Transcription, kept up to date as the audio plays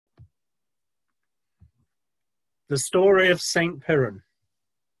The Story of St. Piran,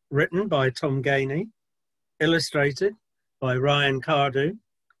 written by Tom Gainey, illustrated by Ryan Cardew,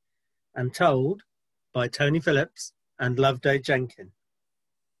 and told by Tony Phillips and Loveday Jenkin.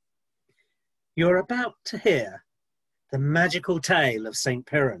 You're about to hear the magical tale of St.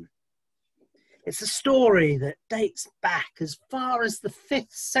 Piran. It's a story that dates back as far as the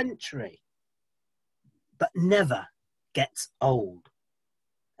 5th century, but never gets old.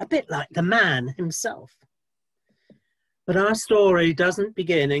 A bit like the man himself. But our story doesn't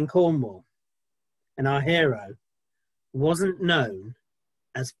begin in Cornwall, and our hero wasn't known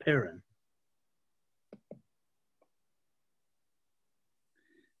as Piran.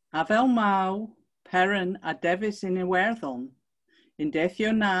 A fel maw, Piran a defys yn Iwerddon, yn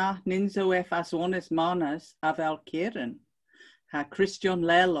deithio na ninso eff aswonis manas a fel Keren, ha Christian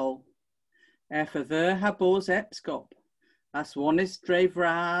Lelo, eff a ver ha bos epscop, aswonis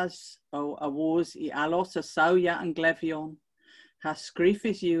drefras o awos I alos a sawia and glefion, ha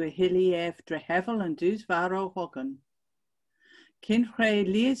scriffis you a hilly eff drehefel and dus varo hogan. Cyn rhai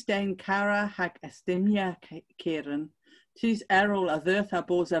lies dain cara hag estimia Keren, tis erol a ddyrth a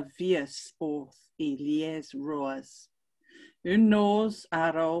bos a fies oth I lies roas. Un nos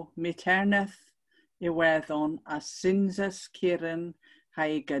aro miterneth Iwerddon a sinzas Keren ha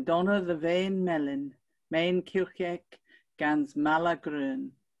I gadonna the vein melin, main kirchek gans malagrun,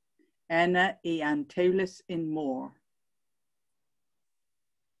 enna I antaulis in more.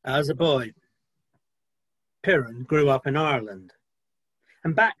 As a boy, Piran grew up in Ireland,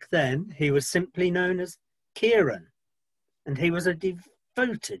 and back then he was simply known as Kieran, and he was a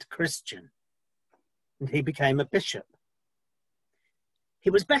devoted Christian, and he became a bishop. He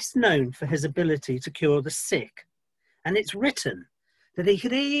was best known for his ability to cure the sick, and it's written that he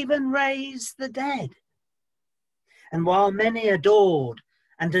could even raise the dead. And while many adored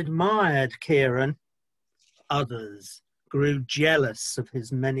and admired Kieran, others grew jealous of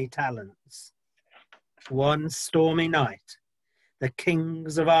his many talents. One stormy night, the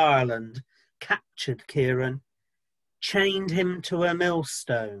kings of Ireland captured Kieran, chained him to a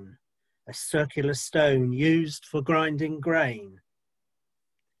millstone, a circular stone used for grinding grain,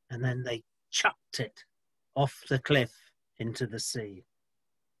 and then they chucked it off the cliff into the sea.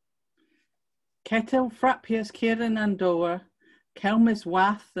 Ketel frappias Kieran and Doer, Kelmis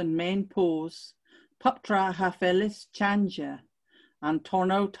wath and main pose, Puptra ha felis chanja, and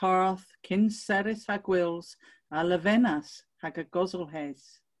torno tarth kins seris ha gwils, a levenas hag a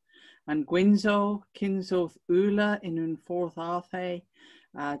gozelhes, and gwinzo kinzoth ula in un forth arthe,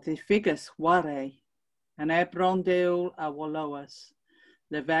 a de figus ware, and ebron deul a walloas.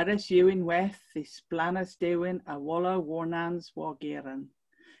 Leveris in weth, the splanas dewin a wallo warnans war geran.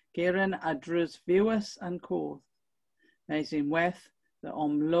 Geran a drus viewus and coth. Nes in weth, the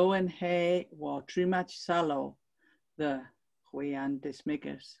omloen he war trumach salo, the huian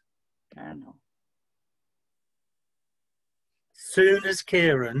dismiggers. Kernel. Soon as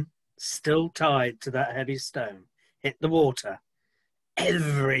Kieran, still tied to that heavy stone, hit the water,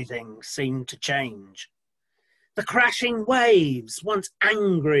 everything seemed to change. The crashing waves, once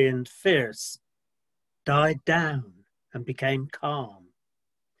angry and fierce, died down and became calm.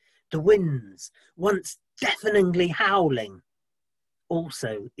 The winds, once deafeningly howling,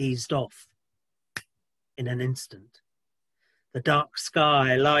 also eased off in an instant. The dark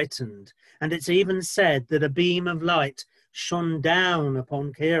sky lightened, and it's even said that a beam of light shone down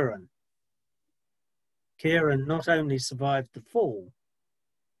upon Kieran. Kieran not only survived the fall,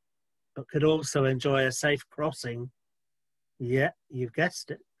 but could also enjoy a safe crossing, yeah, you've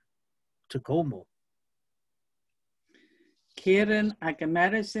guessed it, to Cornwall. Kieran ag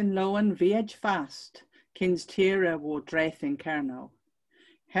Ameris in loan viage fast, kins tira war draith in Kernel.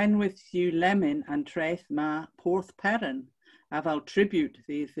 Hen with you lemon and draith ma porth Piran, aval tribute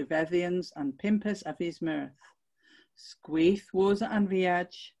the Thevedians and pimpus of his mirth. Squeeth was an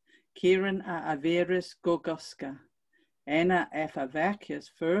viage, Kieran a averis gogoska, enna eff a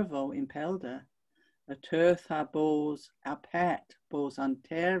vacius fervo impelda, a turth ha bos a pet bos an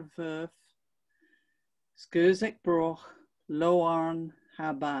ter verf, skuzek broch, loarn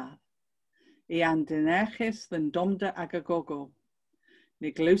ha bath, I an denechis than domda agagogo,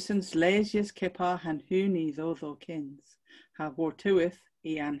 neglusens lesius kipa han huni dhoddo kins, ha vortuith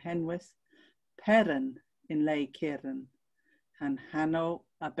I an henwith, Piran in lay Kieran, han hanno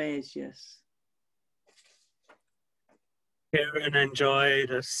abesius. Kieran enjoyed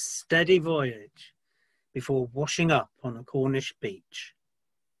a steady voyage before washing up on a Cornish beach.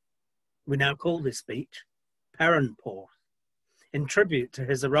 We now call this beach Piranporth, in tribute to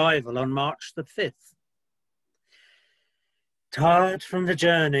his arrival on March the 5th. Tired from the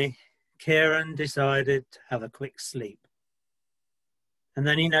journey, Piran decided to have a quick sleep. And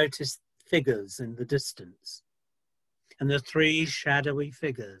then he noticed figures in the distance. And the three shadowy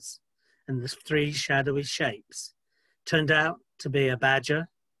figures and the three shadowy shapes turned out to be a badger,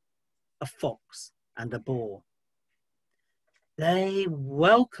 a fox, and a boar. They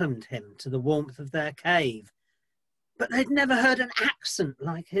welcomed him to the warmth of their cave, but they'd never heard an accent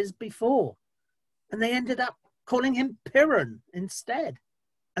like his before, and they ended up calling him Piran instead,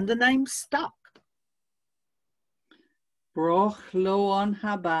 and the name stuck. Broch loon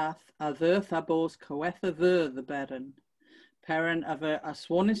habath a ddyrth a bos cywetha the Piran. Piran a fer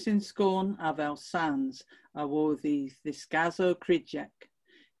aswonis in scone a fel sans a wodd I ddisgaso cridjec.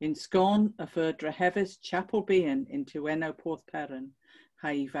 In scone a fer drehefus chapel bean in tiweno porth Piran. Ha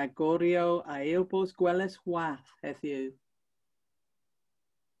I fagorio a eilbos gweles wath heddiw.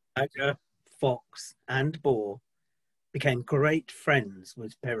 Badger, fox, and boar became great friends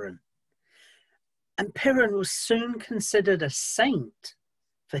with Piran. And Piran was soon considered a saint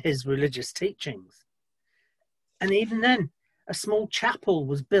for his religious teachings. And even then, a small chapel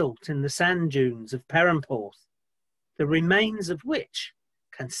was built in the sand dunes of Perranporth, the remains of which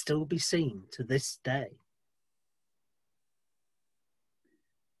can still be seen to this day.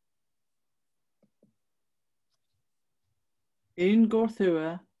 Un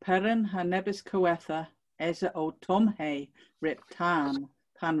gorthua, Piran ha nebys cywetha, esa o Tom Gainey rip tan,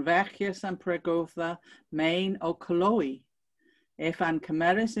 pan ferchius and pregotha main o coloi. If an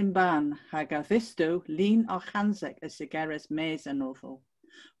cymerus in ban hag a ddisto lun o chansec y sigeres mes yn othol,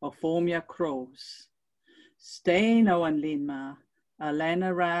 o formia crows. Stein o an lun ma, a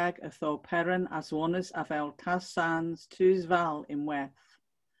lena rag a tho Piran aswonas a fel tas sans tus val in weth.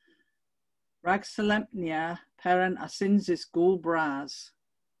 Rag selempnia Piran a sinsis gul bras.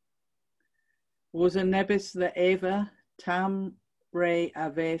 Was a nebis the eva tam re a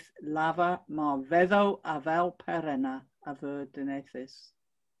veth lava ma veddo a vel Pirana a ver denethis.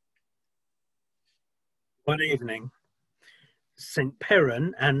 One evening, St.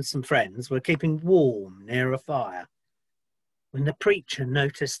 Piran and some friends were keeping warm near a fire when the preacher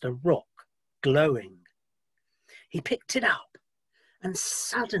noticed a rock glowing. He picked it up and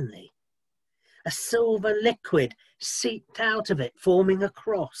suddenly a silver liquid seeped out of it, forming a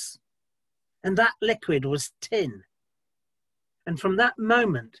cross. And that liquid was tin. And from that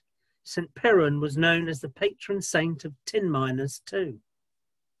moment, St. Piran was known as the patron saint of tin miners too.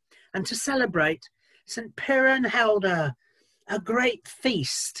 And to celebrate, St. Piran held a great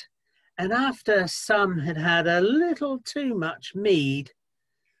feast. And after some had had a little too much mead,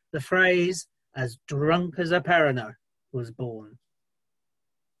 the phrase, as drunk as a Pirraner, was born.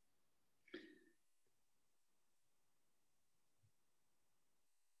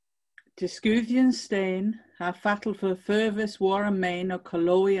 Disgwyddion stein, ha fatal for fervus war a main o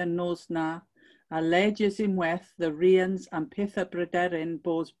coloi and nos na, a leges in weth the rians and pitha brederin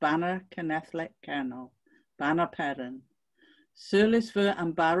bos banner canethlec kernel, banner Piran. Surlis ver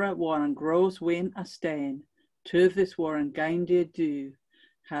and barra war an gros win a stein, turvis war an gaindia du,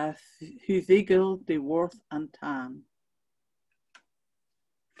 ha huddigel de worth and tan.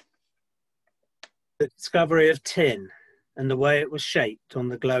 The discovery of tin and the way it was shaped on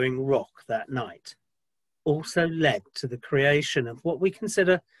the glowing rock that night also led to the creation of what we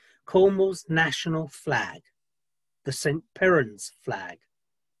consider Cornwall's national flag, the St. Piran's flag.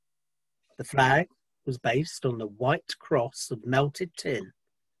 The flag was based on the white cross of melted tin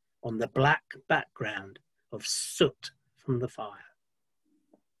on the black background of soot from the fire.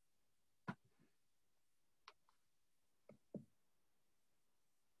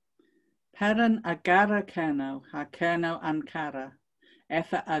 Piran a gara kerno, ha kerno an cara.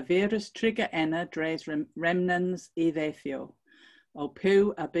 Effa a virus trigger enna dres remnans I ddethio. O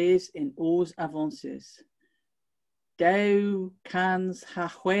pew a bes in os avances. Dew cans ha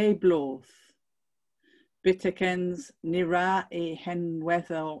chwe bloth. Bitekens nira I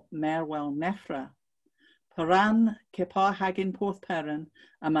henwethel merwel nefra. Piran kepa hagin porth Piran,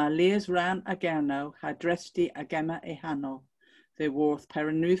 am a leers ran a gerno ha dresti a gemma I hano. The worth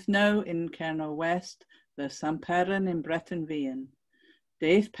Piranwthno in Kerno West, the San Piran in Breton Vian.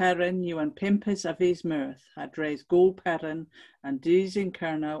 Deith Piran you and pimpers of his mirth, had raised gul Piran, and dues in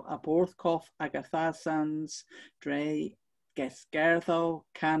Kerno a borthkoff agathasans, dre gesgertho,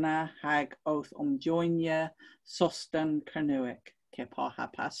 cana, hag oath joinia, sostan Kernewek,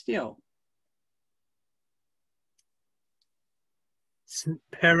 kepaha pastio. St.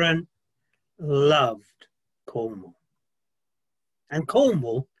 Piran loved Cornwall. And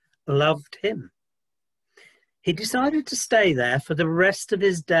Cornwall loved him. He decided to stay there for the rest of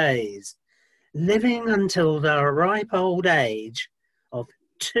his days, living until the ripe old age of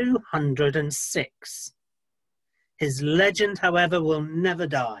 206. His legend, however, will never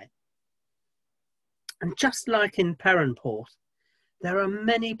die. And just like in Perranporth, there are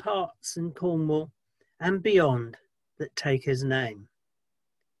many parts in Cornwall and beyond that take his name.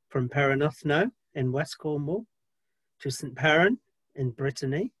 From Perranuthno in West Cornwall to St Piran in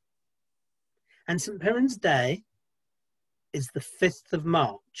Brittany. And St Piran's Day is the 5th of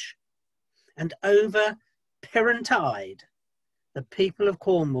March. And over Pirantide, the people of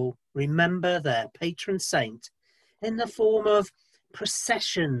Cornwall remember their patron saint in the form of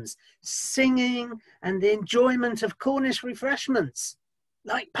processions, singing, and the enjoyment of Cornish refreshments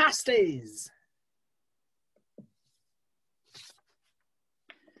like pasties.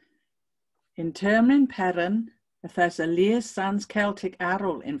 In Termyn Piran, there's a Leas sans Celtic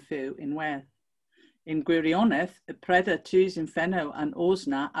arol in Fu in Weth. In Gwirioneth, y preda tus in Fenno and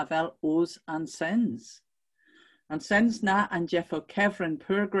Osna a fel Os and Sens. And Sens na and Jeffo Kevrin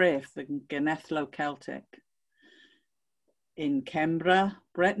pur gref the Genethlo Celtic. In Kembra,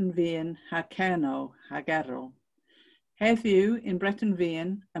 Breton Vian, ha Kerno, ha Gerol. Heddiw in Breton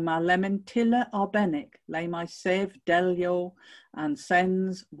Vian, yma lemon tilla arbennig, le mai sef delio and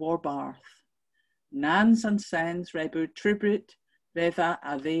Sens warbarth. Nans and Sens rebu tribute reva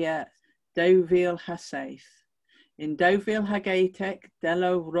a dhia Dowfil ha seith. In Dowfil ha gaitek,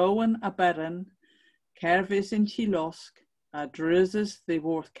 delo rowan a beran, cervis in Chilosk, a druzes the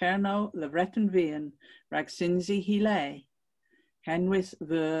worth Kerno le Breton Vian, rag sinzi hi le. Henwys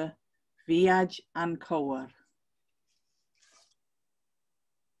the Viaj and Coer.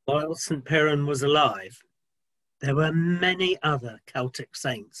 While St Piran was alive, there were many other Celtic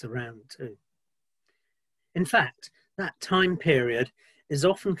saints around too. In fact, that time period is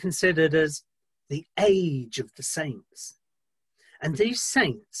often considered as the age of the saints. And these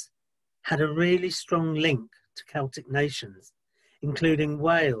saints had a really strong link to Celtic nations, including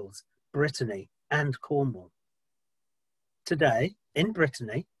Wales, Brittany, and Cornwall. Today, in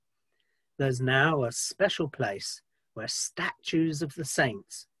Brittany, there's now a special place where statues of the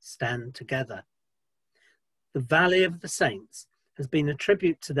saints stand together. The Valley of the Saints has been a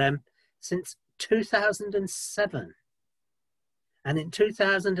tribute to them since 2007. And in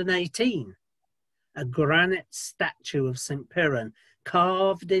 2018, a granite statue of St Piran,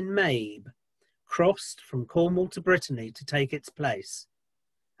 carved in Mabe, crossed from Cornwall to Brittany to take its place.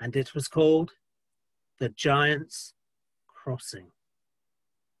 And it was called the Giant's Crossing.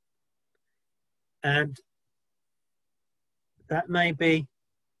 And that may be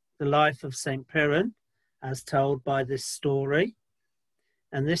the life of St Piran as told by this story.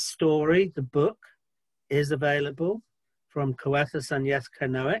 And this story, the book, is available from Coethus and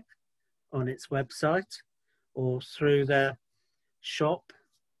Kernewek on its website or through their shop,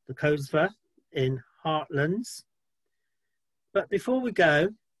 the Cosva in Heartlands. But before we go,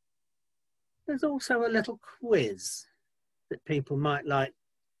 there's also a little quiz that people might like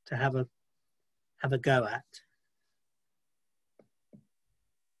to have a go at.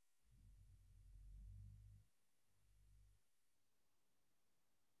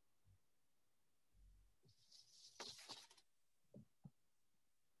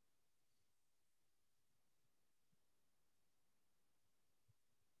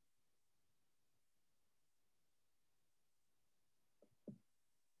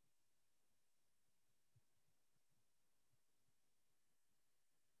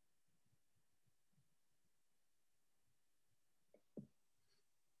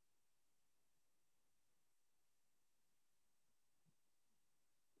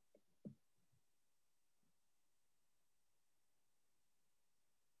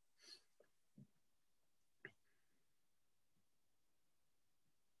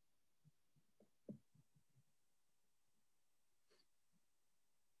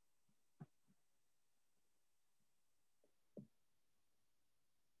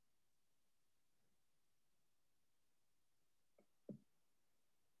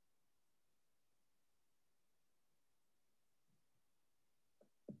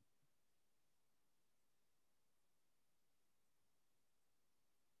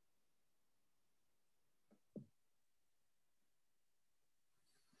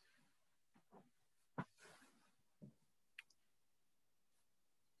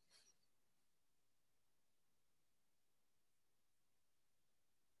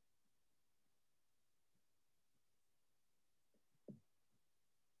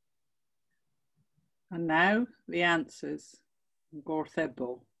 And now the answers.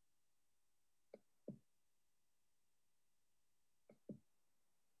 Gorthebo.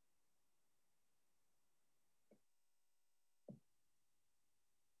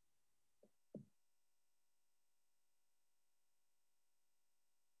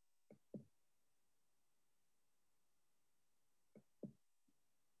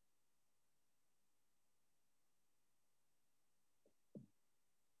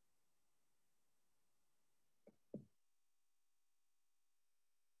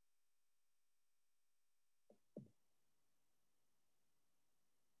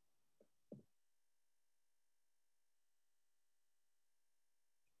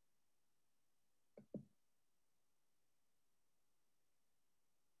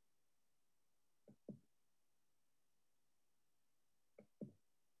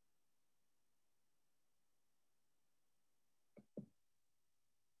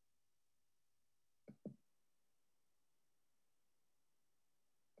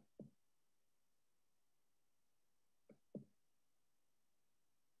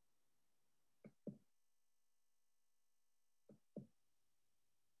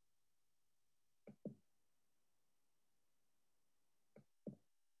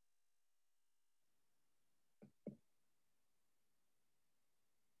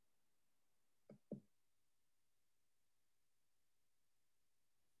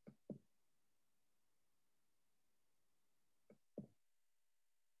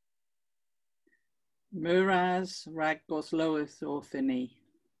 Muras rag gosloeth orthini.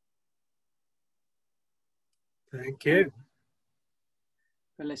 Thank you.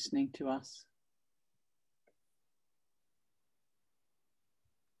 For listening to us.